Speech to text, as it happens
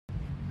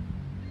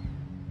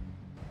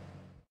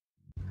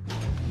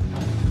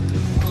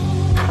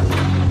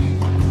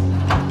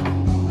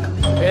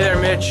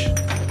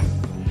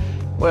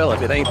bitch. Well,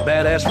 if it ain't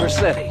badass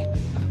Versetti.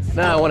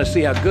 Now I want to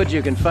see how good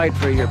you can fight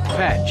for your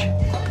patch.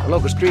 A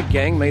local street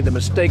gang made the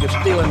mistake of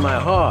stealing my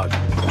hog.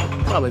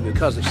 Probably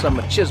because of some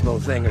machismo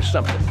thing or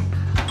something.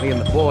 Me and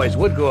the boys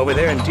would go over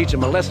there and teach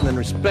them a lesson in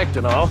respect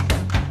and all.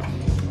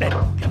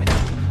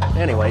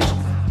 Anyways,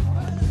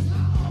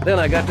 then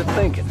I got to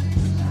thinking.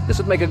 This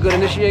would make a good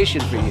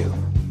initiation for you.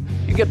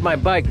 You get my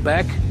bike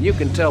back, you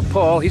can tell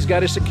Paul he's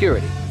got his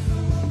security.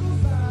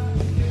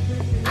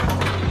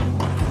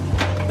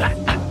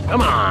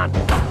 Come on!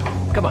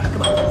 Come on,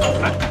 come on.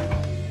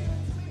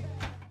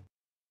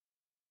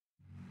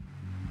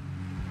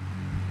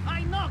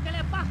 ¡Ay no! ¿Qué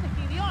le pasa,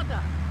 este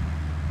idiota?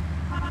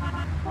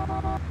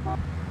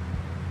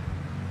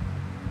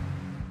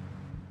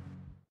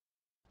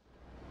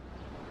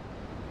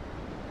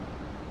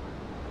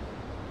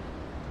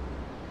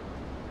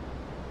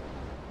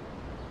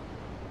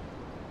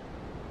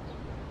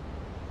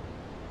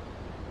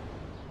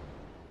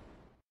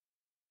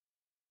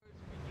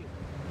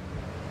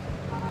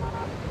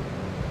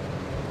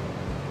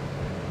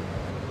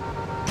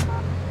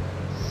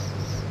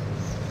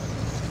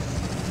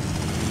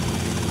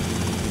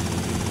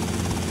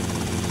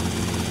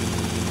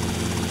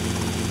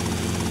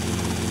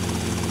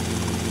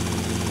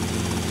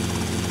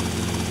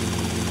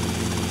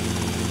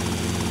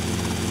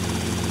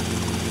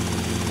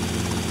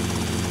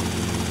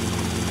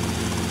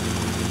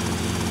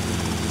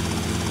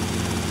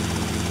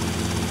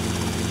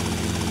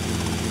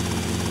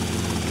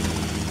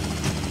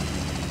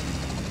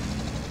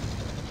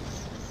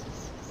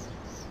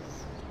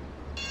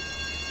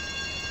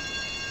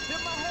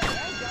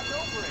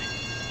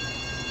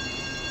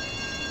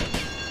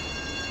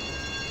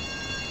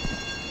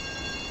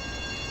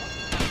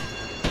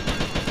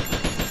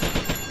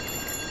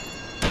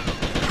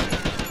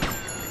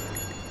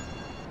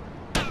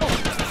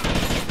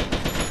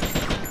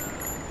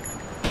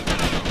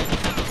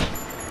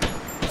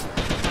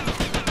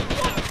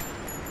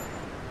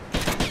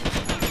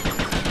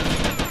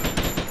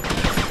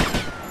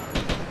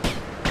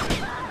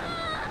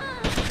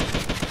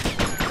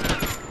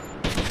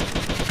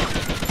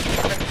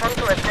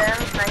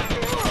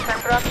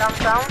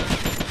 Downtown.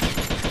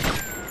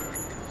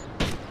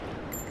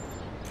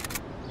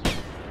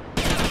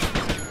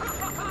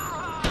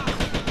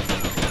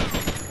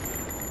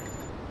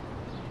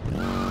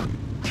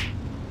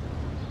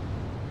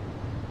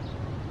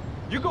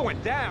 You're going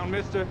down,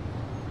 mister.